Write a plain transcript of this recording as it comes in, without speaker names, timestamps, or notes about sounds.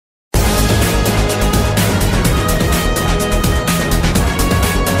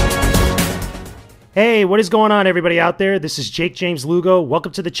Hey, what is going on, everybody out there? This is Jakejames Lugo.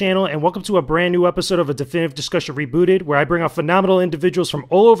 Welcome to the channel, and welcome to a brand new episode of A Definitive Discussion Rebooted, where I bring on phenomenal individuals from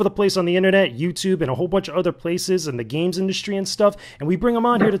all over the place on the internet, YouTube, and a whole bunch of other places in the games industry and stuff, and we bring them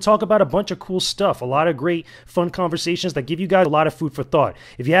on here to talk about a bunch of cool stuff, a lot of great, fun conversations that give you guys a lot of food for thought.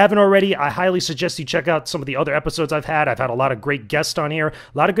 If you haven't already, I highly suggest you check out some of the other episodes I've had. I've had a lot of great guests on here,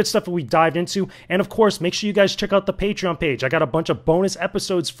 a lot of good stuff that we dived into, and of course, make sure you guys check out the Patreon page. I got a bunch of bonus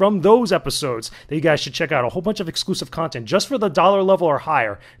episodes from those episodes that you guys should check out. A whole bunch of exclusive content just for the dollar level or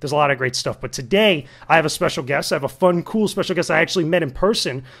higher. There's a lot of great stuff. But today, I have a special guest. I have a fun, cool special guest I actually met in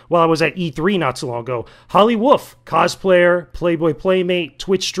person while I was at E3 not too long ago. HollyWolf, cosplayer, Playboy Playmate,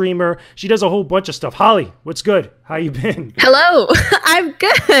 Twitch streamer. She does a whole bunch of stuff. Holly, what's good? How you been? Hello. I'm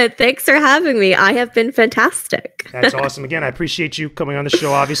good. Thanks for having me. I have been fantastic. That's awesome. Again, I appreciate you coming on the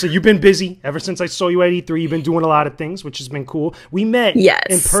show. Obviously, you've been busy ever since I saw you at E3. You've been doing a lot of things, which has been cool. We met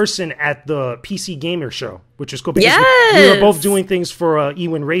in person at the PC Gamer show, which is cool because we were both doing things for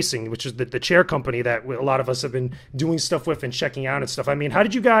Ewin Racing, which is the chair company that a lot of us have been doing stuff with and checking out and stuff. I mean, how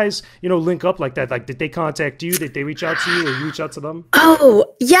did you guys, link up like that? Like, did they contact you? Did they reach out to you, or you reach out to them?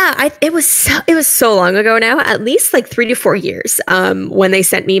 Oh, yeah. It was so long ago now, at least like 3 to 4 years, when they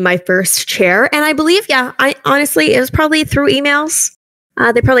sent me my first chair. And I believe, I honestly, it was probably through emails.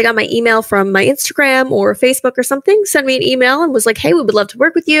 They probably got my email from my Instagram or Facebook or something, sent me an email and was like, hey, we would love to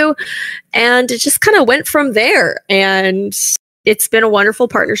work with you. And it just kind of went from there. And it's been a wonderful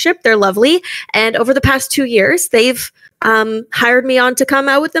partnership. They're lovely. And over the past 2 years, they've hired me on to come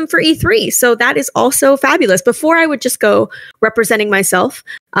out with them for E3. So that is also fabulous. Before I would just go representing myself.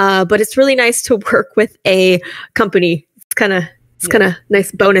 But it's really nice to work with a company. It's kind of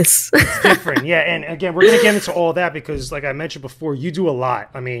nice bonus. It's different, yeah. And again, we're going to get into all that because, like I mentioned before, you do a lot.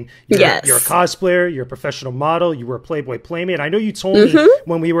 I mean, you're a cosplayer, you're a professional model, you were a Playboy Playmate. I know you told me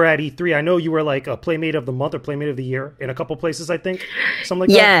when we were at E3, I know you were like a Playmate of the Month or Playmate of the Year in a couple places, I think. Something like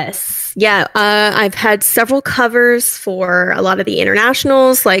that. Yes. Yeah. I've had several covers for a lot of the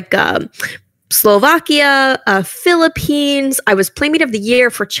internationals, like Slovakia, Philippines. I was Playmate of the Year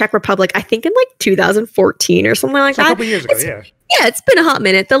for Czech Republic, I think in like 2014 or something like that. A couple years ago, yeah. Yeah, it's been a hot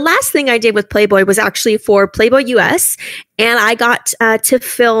minute. The last thing I did with Playboy was actually for Playboy US, and I got to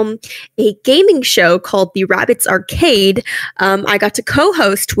film a gaming show called The Rabbits Arcade. I got to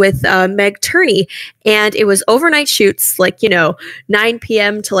co-host with Meg Turney, and it was overnight shoots, like, 9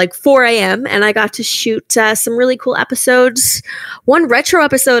 p.m. to like 4 a.m., and I got to shoot some really cool episodes. One retro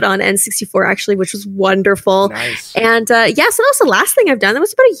episode on N64, actually, which was wonderful. Nice. And so that was the last thing I've done. That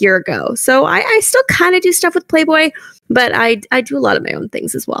was about a year ago. So I still kind of do stuff with Playboy, but I do a lot of my own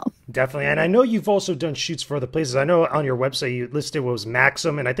things as well. Definitely. And I know you've also done shoots for other places. I know on your website you listed what was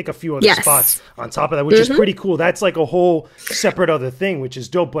Maxim and I think a few other spots on top of that, which is pretty cool. That's like a whole separate other thing, which is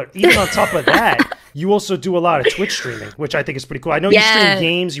dope. But even on top of that, you also do a lot of Twitch streaming, which I think is pretty cool. I know you stream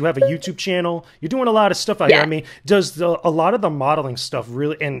games. You have a YouTube channel. You're doing a lot of stuff out here. I mean, does a lot of the modeling stuff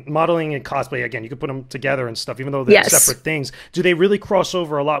really, and modeling and cosplay, again, you can put them together and stuff, even though they're separate things. Do they really cross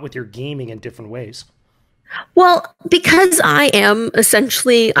over a lot with your gaming in different ways? Well, because I am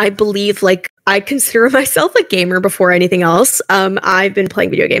essentially, I believe, like, I consider myself a gamer before anything else. I've been playing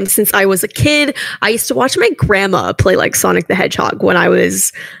video games since I was a kid. I used to watch my grandma play like Sonic the Hedgehog when I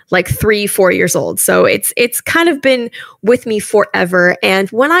was like 3-4 years old. So it's kind of been with me forever. And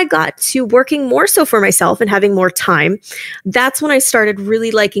when I got to working more so for myself and having more time, that's when I started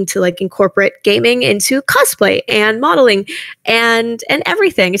really liking to like incorporate gaming into cosplay and modeling and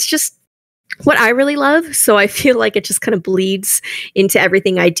everything. It's just what I really love. So I feel like it just kind of bleeds into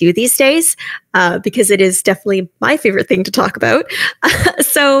everything I do these days, because it is definitely my favorite thing to talk about.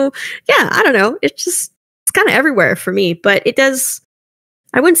 So yeah, I don't know. It's kind of everywhere for me, but it does.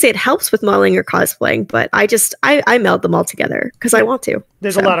 I wouldn't say it helps with modeling or cosplaying, but I meld them all together because I want to.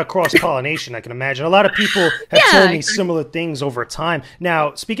 There's a lot of cross-pollination, I can imagine. A lot of people have told me similar things over time.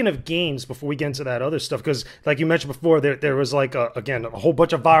 Now, speaking of games, before we get into that other stuff, because like you mentioned before, there was like, again, a whole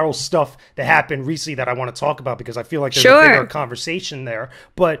bunch of viral stuff that happened recently that I want to talk about because I feel like there's a bigger conversation there.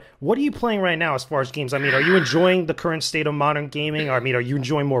 But what are you playing right now as far as games? I mean, are you enjoying the current state of modern gaming? Or, I mean, are you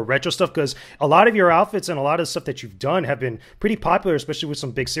enjoying more retro stuff? Because a lot of your outfits and a lot of stuff that you've done have been pretty popular, especially with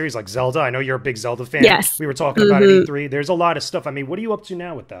some big series like Zelda. I know you're a big Zelda fan. Yes. We were talking about it at E3. There's a lot of stuff. I mean, what are you up to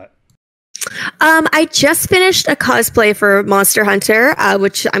now with that? I just finished a cosplay for Monster Hunter,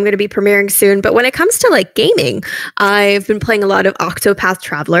 which I'm going to be premiering soon. But when it comes to like gaming, I've been playing a lot of Octopath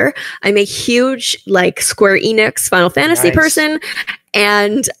Traveler. I'm a huge like Square Enix Final Fantasy person.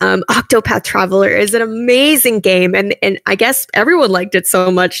 And Octopath Traveler is an amazing game, and I guess everyone liked it so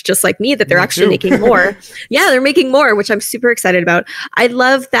much, just like me, that they're actually making more. Yeah, they're making more, which I'm super excited about. I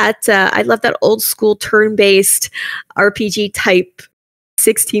love that. I love that old school turn-based RPG type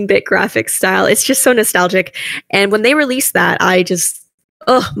 16-bit graphics style. It's just so nostalgic. And when they released that,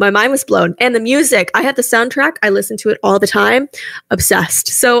 my mind was blown. And the music, I had the soundtrack. I listened to it all the time. Obsessed.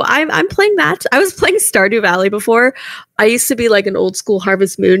 So I'm playing that. I was playing Stardew Valley before. I used to be like an old school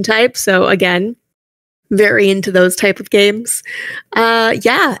Harvest Moon type. So again, very into those type of games.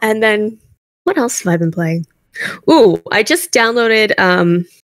 Yeah. And then what else have I been playing? Ooh, I just downloaded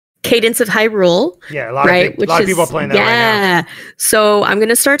Cadence of Hyrule. Yeah, a lot of people are playing that right now. So I'm going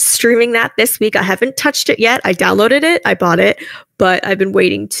to start streaming that this week. I haven't touched it yet. I downloaded it. I bought it. But I've been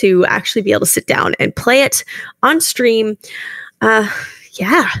waiting to actually be able to sit down and play it on stream.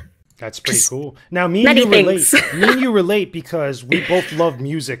 Yeah. That's pretty cool. Now, me and you relate because we both love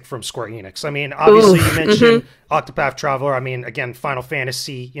music from Square Enix. I mean, obviously you mentioned Octopath Traveler. I mean, again, Final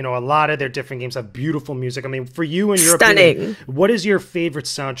Fantasy, a lot of their different games have beautiful music. I mean, for you and your opinion, what is your favorite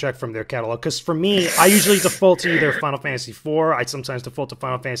soundtrack from their catalog? Because for me, I usually default to either Final Fantasy 4, I sometimes default to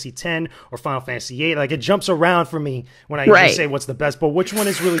Final Fantasy 10 or Final Fantasy 8. Like, it jumps around for me when I usually say what's the best, but which one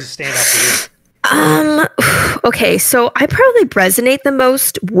is really the standout for you? Okay, so I probably resonate the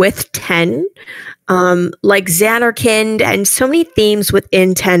most with 10. Like Xanarkand, and so many themes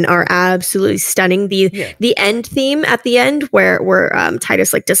within 10 are absolutely stunning. The end theme at the end where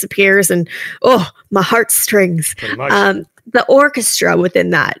Titus like disappears and my heartstrings. The orchestra within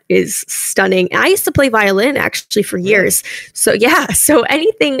that is stunning. I used to play violin actually for years. So yeah, so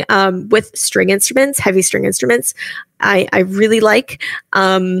anything with string instruments, heavy string instruments, I really like.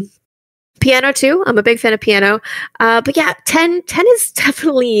 Piano too. I'm a big fan of piano. But yeah, 10 is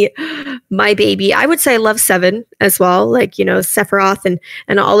definitely my baby. I would say I love 7 as well. Like, Sephiroth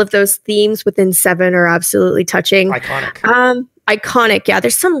and all of those themes within 7 are absolutely touching. Iconic. Iconic. Yeah.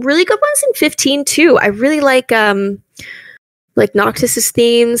 There's some really good ones in 15 too. I really like Noctis's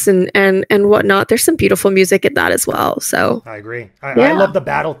themes and whatnot. There's some beautiful music in that as well. So I agree. I love the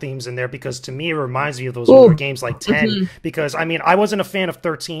battle themes in there because to me it reminds me of those older games like 10. Because I mean, I wasn't a fan of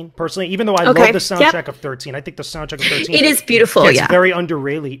 13 personally, even though I love the soundtrack of 13. I think the soundtrack of 13 it is beautiful. It's very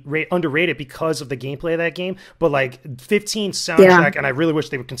underrated because of the gameplay of that game. But like 15 soundtrack, and I really wish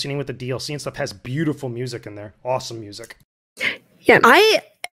they would continue with the DLC and stuff. Has beautiful music in there, awesome music. Yeah,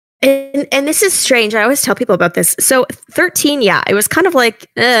 And this is strange. I always tell people about this. So 13, it was kind of like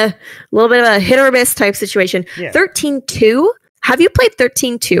a little bit of a hit or miss type situation. 13-2. Have you played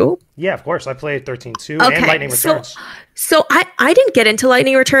 13-2? Yeah, of course. I played 13-2 and Lightning Returns. So I didn't get into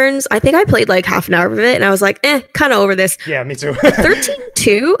Lightning Returns. I think I played like half an hour of it and I was like, kind of over this. Yeah, me too.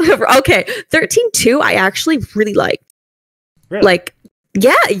 13-2. Okay. 13-2, I actually really liked. Really? Like,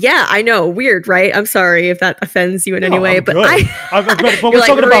 yeah, I know. Weird, right? I'm sorry if that offends you in any way, but but we're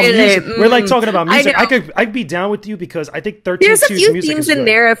talking about music. We're like talking about music. I'd be down with you because I think 13-2's there's a few music themes is in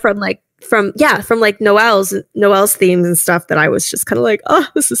there from Noel's themes and stuff that I was just kind of like, oh,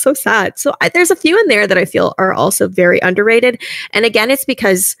 this is so sad. So there's a few in there that I feel are also very underrated. And again, it's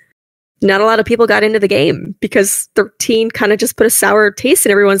because not a lot of people got into the game because 13 kind of just put a sour taste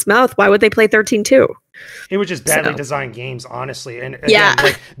in everyone's mouth. Why would they play 13-2? It was just badly designed games, honestly. And again,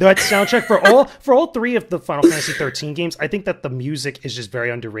 like that soundtrack for all 3 of the Final Fantasy 13 games, I think that the music is just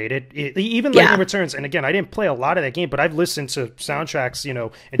very underrated. Even Lightning Returns, and again, I didn't play a lot of that game, but I've listened to soundtracks,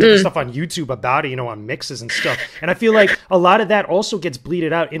 and different stuff on YouTube about it, on mixes and stuff. And I feel like a lot of that also gets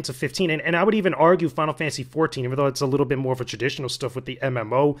bleeded out into 15. And I would even argue Final Fantasy 14, even though it's a little bit more of a traditional stuff with the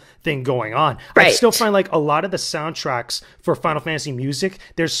MMO thing going on. I still find like a lot of the soundtracks for Final Fantasy music,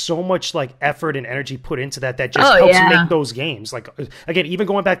 there's so much like effort and energy put into that just helps make those games. Like again, even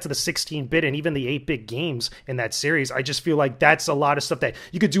going back to the 16-bit and even the 8-bit games in that series, I just feel like that's a lot of stuff that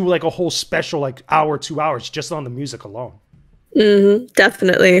you could do like a whole special like hour, 2 hours just on the music alone.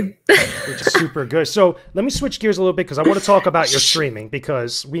 Definitely. Which is super good. So let me switch gears a little bit because I want to talk about your streaming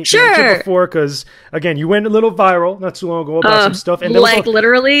because we mentioned before because again you went a little viral not too long ago about some stuff and like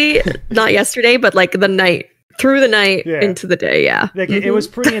literally not yesterday but like through the night into the day. Like it was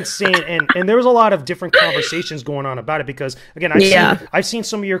pretty insane and there was a lot of different conversations going on about it because again I've seen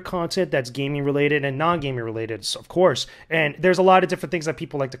some of your content that's gaming related and non-gaming related, of course, and there's a lot of different things that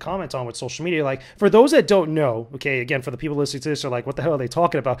people like to comment on with social media. Like for those that don't know, okay, again, for the people listening to this are like, what the hell are they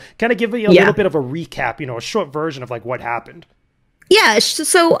talking about? Kind of give me a little bit of a recap, a short version of like what happened. Yeah,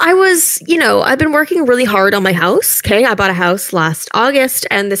 so I was, I've been working really hard on my house. Okay. I bought a house last August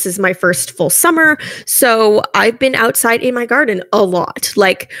and this is my first full summer. So I've been outside in my garden a lot,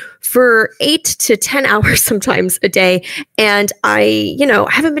 like for 8 to 10 hours sometimes a day. And I,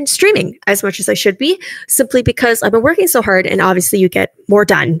 haven't been streaming as much as I should be simply because I've been working so hard and obviously you get more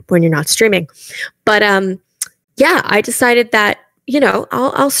done when you're not streaming. But yeah, I decided that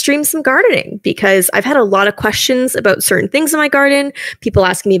I'll stream some gardening because I've had a lot of questions about certain things in my garden. People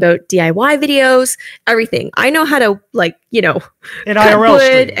asking me about DIY videos, everything. I know how to an IRL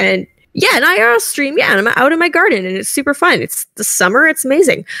stream. And an IRL stream. Yeah, and I'm out in my garden and it's super fun. It's the summer. It's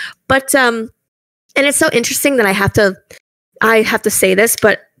amazing. But and it's so interesting that I have to say this,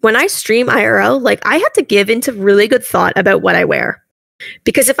 but when I stream IRL, like I have to give into really good thought about what I wear,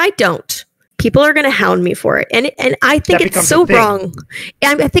 because if I don't, people are going to hound me for it. And I think it's so wrong.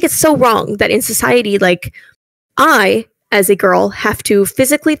 And I think it's so wrong that in society, like I, as a girl, have to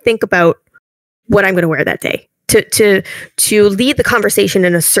physically think about what I'm going to wear that day to lead the conversation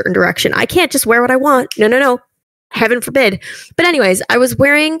in a certain direction. I can't just wear what I want. No. Heaven forbid. But anyways, I was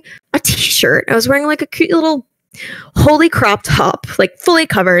wearing a t-shirt. I was wearing like a cute little holy crop top, like fully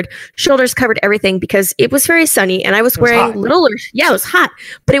covered, shoulders covered, everything, because it was very sunny and I was wearing it was hot,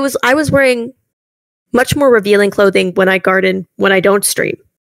 but I was wearing much more revealing clothing when I garden, when I don't stream.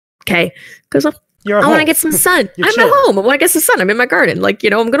 Okay. Because I want to get some sun. I'm at home. I want to get some sun. I'm in my garden. Like, I'm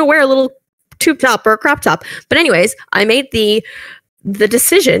going to wear a little tube top or a crop top. But anyways, I made the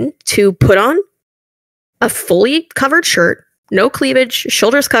decision to put on a fully covered shirt, no cleavage,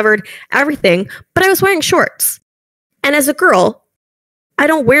 shoulders covered, everything, but I was wearing shorts. And as a girl, I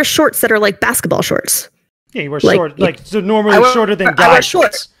don't wear shorts that are like basketball shorts. Yeah, you wear short, so normally shorter than guys. I wear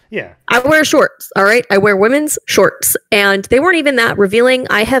shorts. Yeah. I wear shorts, all right? I wear women's shorts, and they weren't even that revealing.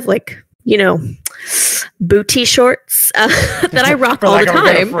 I have like, booty shorts that I rock all the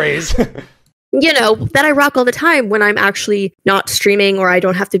time. That I rock all the time when I'm actually not streaming or I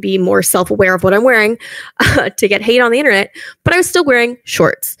don't have to be more self-aware of what I'm wearing to get hate on the internet. But I was still wearing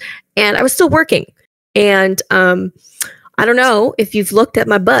shorts and I was still working. And I don't know if you've looked at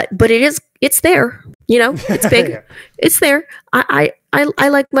my butt, but it's there. It's big. Yeah. It's there. I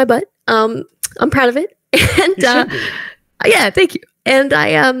like my butt. I'm proud of it. And yeah, thank you. And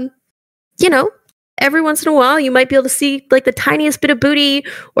I every once in a while, you might be able to see like the tiniest bit of booty,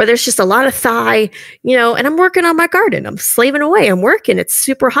 or there's just a lot of thigh, and I'm working on my garden. I'm slaving away. I'm working. It's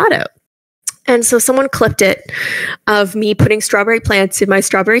super hot out. And so someone clipped it of me putting strawberry plants in my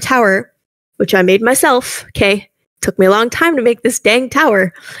strawberry tower, which I made myself. Okay. Took me a long time to make this dang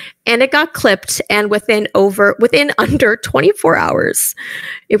tower. And it got clipped. And within under 24 hours,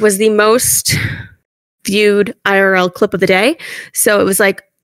 it was the most viewed IRL clip of the day. So it was at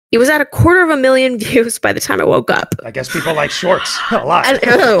 250,000 views by the time I woke up. I guess people like shorts a lot.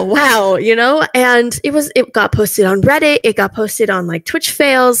 Oh, wow. And it got posted on Reddit. It got posted on like Twitch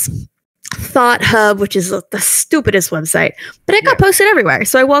fails, Thought Hub, which is the stupidest website, but it got posted everywhere.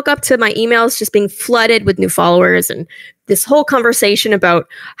 So I woke up to my emails just being flooded with new followers and this whole conversation about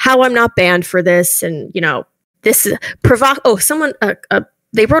how I'm not banned for this. And, this is someone,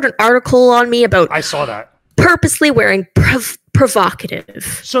 they wrote an article on me about, I saw that, purposely wearing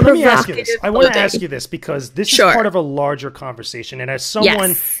provocative. So let me ask you this. I want to ask you this because this is part of a larger conversation. And as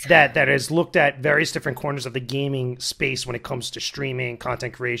someone that has looked at various different corners of the gaming space when it comes to streaming,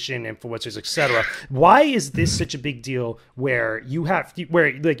 content creation, influencers, etc., why is this such a big deal where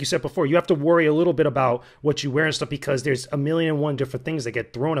like you said before, you have to worry a little bit about what you wear and stuff because there's a million and one different things that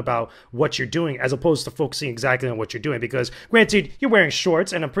get thrown about what you're doing as opposed to focusing exactly on what you're doing? Because granted, you're wearing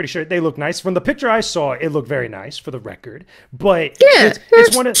shorts and I'm pretty sure they look nice. From the picture I saw, it looked very nice for the record. But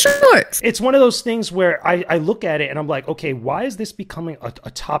it's one of those things where I look at it and I'm like, okay, why is this becoming a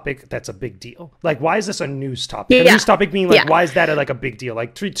topic that's a big deal? Like, why is this a news topic? A news topic being like, why is that a big deal?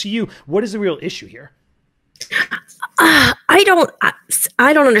 Like, to you, what is the real issue here? I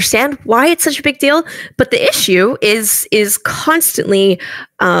don't understand why it's such a big deal. But the issue is constantly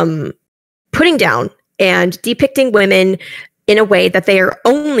putting down and depicting women in a way that they are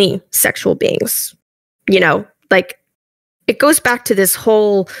only sexual beings. Like, it goes back to this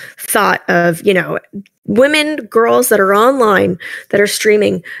whole thought of, women, girls that are online, that are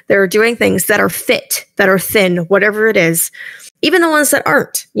streaming, that are doing things, that are fit, that are thin, whatever it is, even the ones that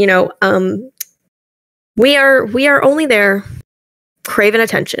aren't, we are only there craving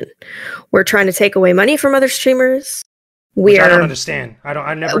attention. We're trying to take away money from other streamers. I don't understand.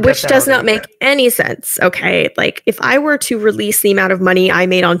 I never get which that does not make any sense. Okay. Like, if I were to release the amount of money I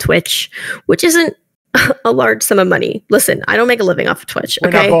made on Twitch, which isn't a large sum of money. Listen, I don't make a living off of Twitch.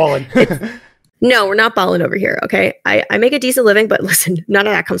 Okay? We're not balling. No, we're not balling over here. Okay. I make a decent living, but listen, none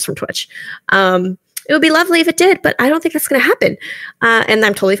of that comes from Twitch. It would be lovely if it did, but I don't think that's going to happen. And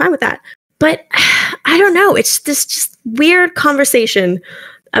I'm totally fine with that. But I don't know. It's this just weird conversation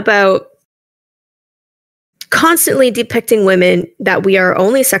about constantly depicting women that we are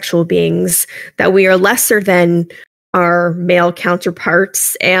only sexual beings, that we are lesser than our male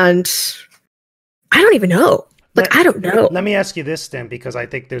counterparts. And I don't even know. I don't know. Let me ask you this then, because I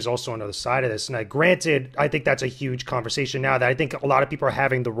think there's also another side of this. And granted, I think that's a huge conversation now that I think a lot of people are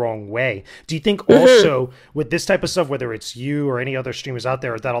having the wrong way. Do you think also with this type of stuff, whether it's you or any other streamers out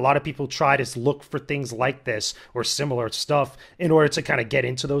there, that a lot of people try to look for things like this or similar stuff in order to kind of get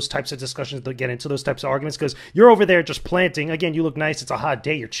into those types of discussions, to get into those types of arguments? Because you're over there just planting. Again, you look nice. It's a hot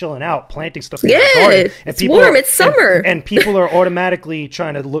day. You're chilling out, planting stuff in your garden. And it's warm. It's summer. And people are automatically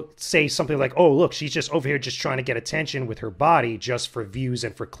trying to say something like, oh, look, she's just over here just trying to get attention with her body just for views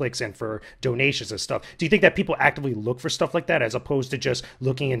and for clicks and for donations and stuff. Do you think that people actively look for stuff like that as opposed to just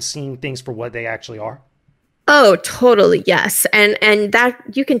looking and seeing things for what they actually are? Oh, totally. Yes. And that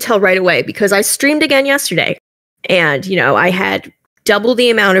you can tell right away because I streamed again yesterday and, I had double the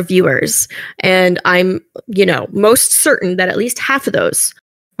amount of viewers and I'm, most certain that at least half of those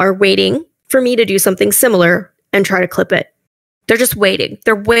are waiting for me to do something similar and try to clip it. They're just waiting.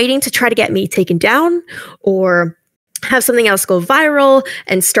 They're waiting to try to get me taken down or have something else go viral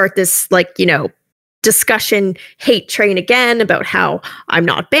and start this discussion hate train again about how I'm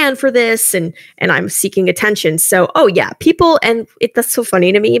not banned for this and I'm seeking attention. So, people, and that's so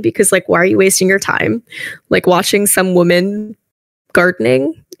funny to me because why are you wasting your time watching some woman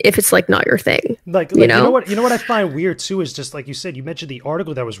gardening if it's not your thing? You know what I find weird too is just like you said, you mentioned the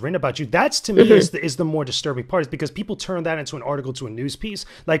article that was written about you. That's to me is the more disturbing part, is because people turn that into an article to a news piece.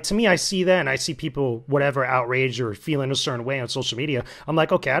 To me, I see that and I see people whatever outraged or feeling a certain way on social media. I'm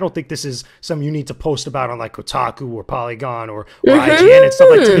like, okay, I don't think this is something you need to post about on Kotaku or Polygon or IGN and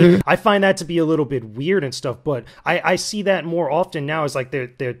stuff. To me, I find that to be a little bit weird and stuff. But I see that more often now as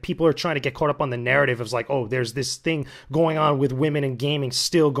people are trying to get caught up on the narrative of oh, there's this thing going on with women in gaming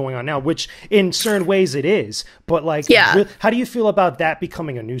still going on now, which in certain ways it is, but how do you feel about that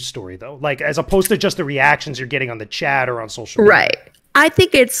becoming a news story though, as opposed to just the reactions you're getting on the chat or on social media? Right. I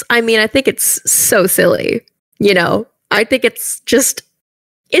think it's so silly, I think it's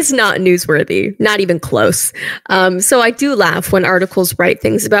not newsworthy, not even close. So I do laugh when articles write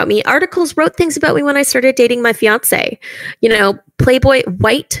things about me. Articles wrote things about me when I started dating my fiance. Playboy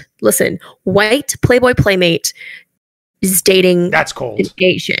white Playboy playmate is dating. That's cold.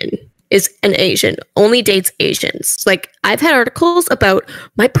 An Asian, only dates Asians. I've had articles about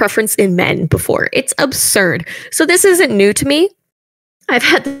my preference in men before. It's absurd. So this isn't new to me. I've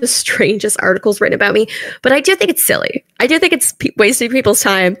had the strangest articles written about me, but I do think it's silly. I do think it's wasting people's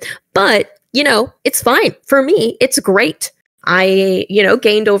time, but it's fine. For me, it's great. I,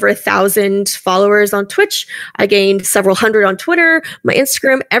 gained over 1,000 followers on Twitch. I gained several hundred on Twitter, my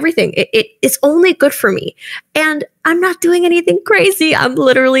Instagram, everything. It's only good for me. And I'm not doing anything crazy. I'm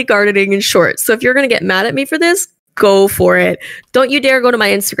literally gardening in shorts. So if you're going to get mad at me for this, go for it. Don't you dare go to my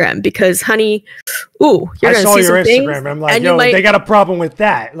Instagram because, honey, you're going to see some things. I saw your Instagram. I'm like, they got a problem with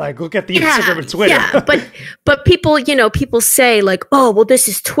that. Look at the Instagram and Twitter. Yeah, but people, people say oh, well, this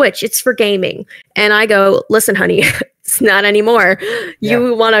is Twitch. It's for gaming. And I go, listen, honey, it's not anymore.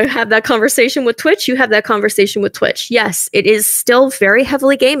 You want to have that conversation with Twitch? You have that conversation with Twitch. Yes, it is still very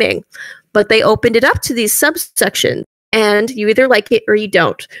heavily gaming, but they opened it up to these subsections and you either like it or you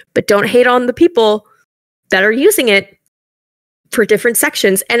don't. But don't hate on the people that are using it for different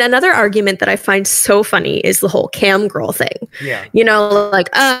sections. And another argument that I find so funny is the whole cam girl thing. Yeah.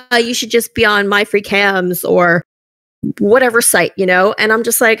 You should just be on My Free Cams or whatever site, and I'm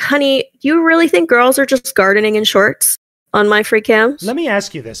just like, honey, you really think girls are just gardening in shorts on My Free Cams? Let me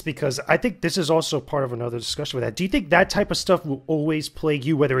ask you this, because I think this is also part of another discussion with that. Do you think that type of stuff will always plague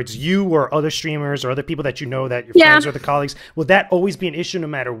you, whether it's you or other streamers or other people that that your friends or the colleagues? Will that always be an issue no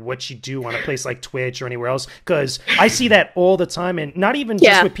matter what you do on a place like Twitch or anywhere else? Because I see that all the time, and not even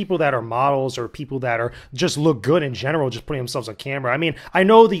just with people that are models or people that are just look good in general, just putting themselves on camera. I mean, I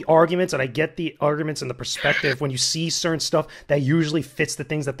know the arguments, and I get the arguments and the perspective when you see certain stuff that usually fits the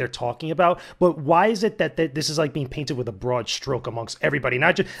things that they're talking about. But why is it that this is being painted with a broad stroke amongst everybody?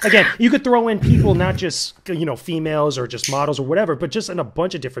 Not just, again, you could throw in people, not just females or just models or whatever, but just in a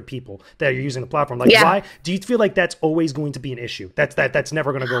bunch of different people that are using the platform. Why do you feel like that's always going to be an issue? That's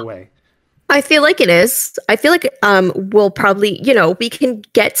never going to go away? I feel like it is. I feel like we'll probably, we can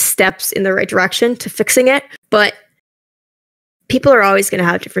get steps in the right direction to fixing it, but people are always going to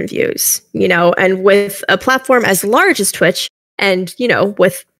have different views, and with a platform as large as Twitch and,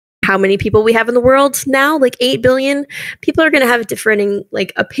 with how many people we have in the world now, like 8 billion. People are going to have differing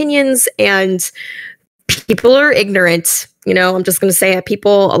like opinions, and people are ignorant. You know, I'm just going to say it. A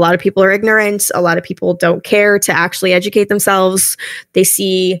lot of people are ignorant. A lot of people don't care to actually educate themselves. They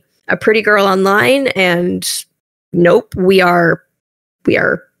see a pretty girl online and nope, we are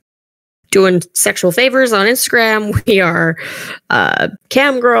doing sexual favors on Instagram. We are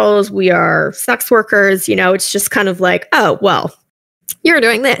cam girls. We are sex workers. You know, it's just kind of like, oh, well, you're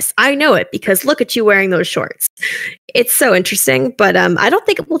doing this. I know it because look at you wearing those shorts. It's so interesting, but I don't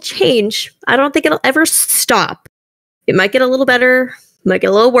think it will change. I don't think it'll ever stop. It might get a little better, might get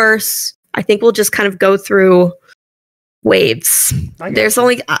a little worse. I think we'll just kind of go through waves. There's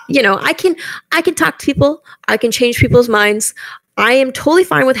only, you know, I can talk to people. I can change people's minds. I am totally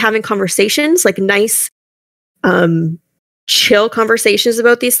fine with having conversations, like nice, chill conversations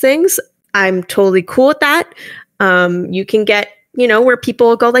about these things. I'm totally cool with that. You can get, you know, where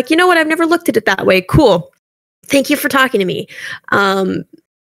people go like, you know what, I've never looked at it that way. Cool. Thank you for talking to me.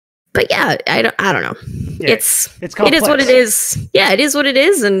 But yeah, I don't know. Yeah, it's complex. It is what it is. Yeah, it is what it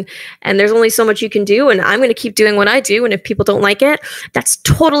is. And there's only so much you can do. And I'm going to keep doing what I do. And if people don't like it, that's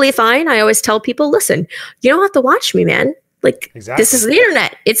totally fine. I always tell people, listen, you don't have to watch me, man. Like, exactly. This is the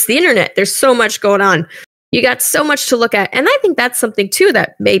internet. It's the internet. There's so much going on. You got so much to look at. And I think that's something too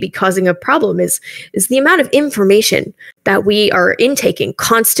that may be causing a problem is the amount of information that we are intaking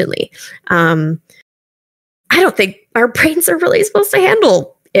constantly. I don't think our brains are really supposed to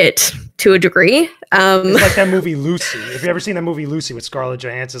handle it to a degree. It's like that movie Lucy. Have you ever seen that movie Lucy with Scarlett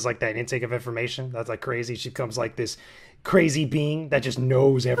Johansson's like that intake of information? That's like crazy. She becomes like this crazy being that just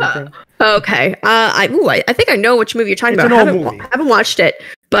knows everything. Okay. I think I know which movie you're talking about. I haven't watched it.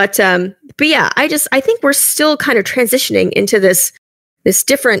 But yeah, I think we're still kind of transitioning into this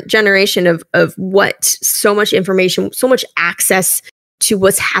different generation of what so much information, so much access to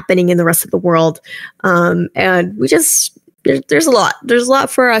what's happening in the rest of the world. And we just there's a lot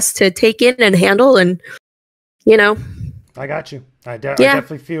for us to take in and handle, and you know. I got you. I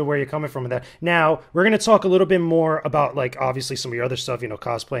definitely feel where you're coming from with that. Now, we're going to talk a little bit more about, like, obviously some of your other stuff, you know,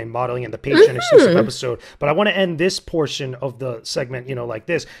 cosplay and modeling and the Patreon exclusive episode. But I want to end this portion of the segment, you know, like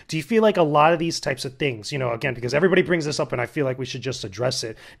this. Do you feel like a lot of these types of things, you know, again, because everybody brings this up and I feel like we should just address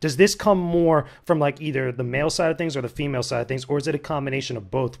it. Does this come more from, like, either the male side of things or the female side of things? Or is it a combination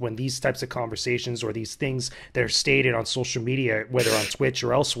of both when these types of conversations or these things that are stated on social media, whether on Twitch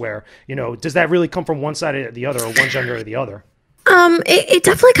or elsewhere, you know, does that really come from one side or the other, or one gender or the other? It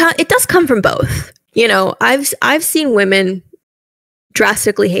definitely it does come from both. You know, I've seen women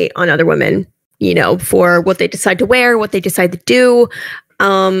drastically hate on other women, you know, for what they decide to wear, what they decide to do.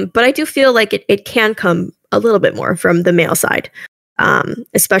 But I do feel like it can come a little bit more from the male side,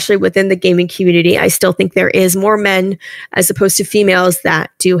 especially within the gaming community. I still think there is more men as opposed to females that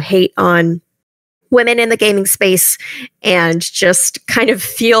do hate on women in the gaming space and just kind of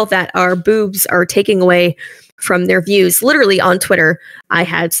feel that our boobs are taking away from their views. Literally on Twitter, I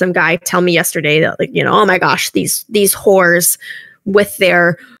had some guy tell me yesterday that, like, you know, oh my gosh, these whores with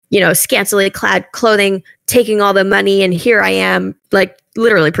their, you know, scantily clad clothing, taking all the money, and here I am, like,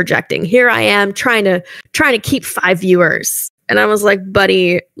 literally projecting. Here I am trying to keep 5 viewers. And I was like,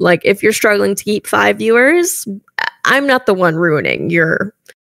 buddy, like, if you're struggling to keep 5 viewers, I'm not the one ruining your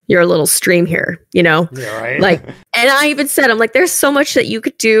little stream here, you know? Yeah, right. Like, and I even said, I'm like, there's so much that you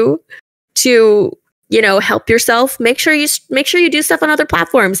could do to, you know, help yourself. Make sure you do stuff on other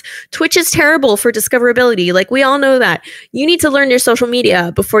platforms. Twitch is terrible for discoverability. Like, we all know that. You need to learn your social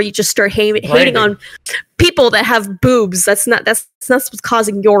media before you just start hating on people that have boobs. That's not what's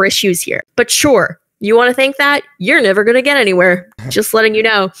causing your issues here. But sure, you want to think that? You're never going to get anywhere. Just letting you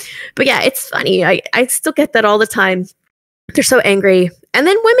know. But yeah, it's funny. I still get that all the time. They're so angry. And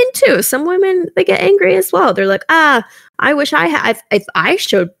then women too. Some women, they get angry as well. They're like, I wish if I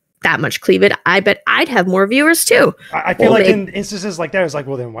showed that much cleavage, I bet I'd have more viewers too. I feel like in instances like that, it's like,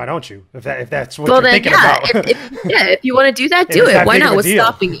 well, then why don't you? If that's what you're thinking about. If you want to do that, do it. Why not? What's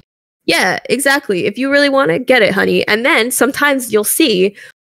stopping you? Yeah, exactly. If you really want to get it, honey. And then sometimes you'll see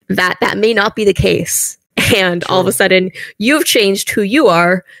that may not be the case. And all of a sudden you've changed who you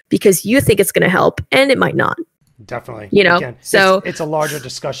are because you think it's going to help, and it might not. Definitely. You know, again, so it's a larger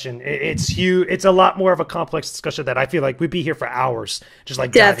discussion. It's huge. It's a lot more of a complex discussion that I feel like we'd be here for hours, just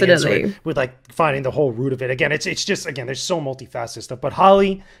like diving into it, with like finding the whole root of it. Again, it's just, again, there's so multifaceted stuff. But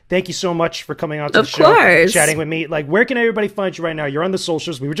Holly, thank you so much for coming on to the show, chatting with me. Like, where can everybody find you right now? You're on the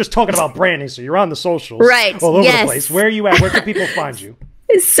socials. We were just talking about branding, so you're on the socials, right? All over the place. Where are you at? Where can people find you?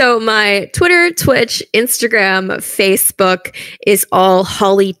 So my Twitter, Twitch, Instagram, Facebook is all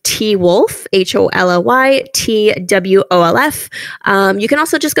Holly T Wolf, HollyTWolf. You can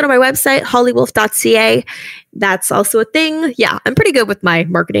also just go to my website, hollywolf.ca. That's also a thing. Yeah, I'm pretty good with my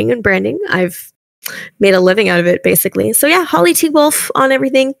marketing and branding. I've made a living out of it, basically. So yeah, Holly T Wolf on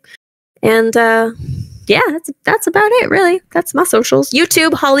everything. And yeah, that's about it, really. That's my socials.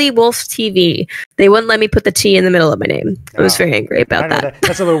 YouTube, HollyWolf TV. They wouldn't let me put the T in the middle of my name. I was very angry about that.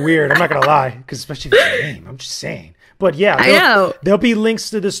 That's a little weird. I'm not going to lie, because especially if it's your name. I'm just saying. But yeah, there'll be links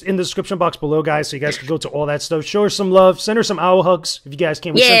to this in the description box below, guys, so you guys can go to all that stuff. Show her some love. Send her some owl hugs if you guys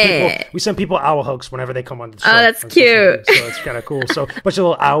can. We send people owl hugs whenever they come on the show. Oh, that's cute. So it's kind of cool. So a bunch of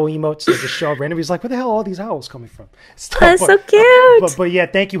little owl emotes that just show up randomly. He's like, where the hell are all these owls coming from? That's so cute. But yeah,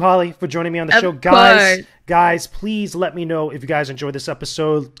 thank you, Holly, for joining me on the show. Guys, please let me know if you guys enjoyed this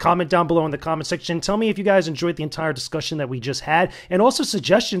episode. Comment down below in the comment section. Tell me if you guys enjoyed the entire discussion that we just had, and also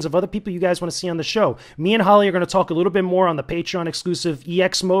suggestions of other people you guys want to see on the show. Me and Holly are going to talk a little bit more on the Patreon exclusive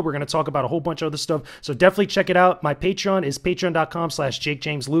EX mode. We're going to talk about a whole bunch of other stuff, so definitely check it out. My Patreon is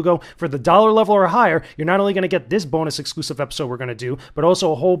patreon.com/JakeJamesLugo. For the $1 level or higher, you're not only going to get this bonus exclusive episode we're going to do, but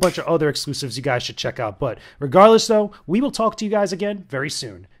also a whole bunch of other exclusives you guys should check out. But regardless, though, we will talk to you guys again very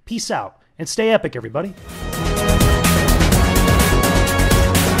soon. Peace out. And stay epic, everybody.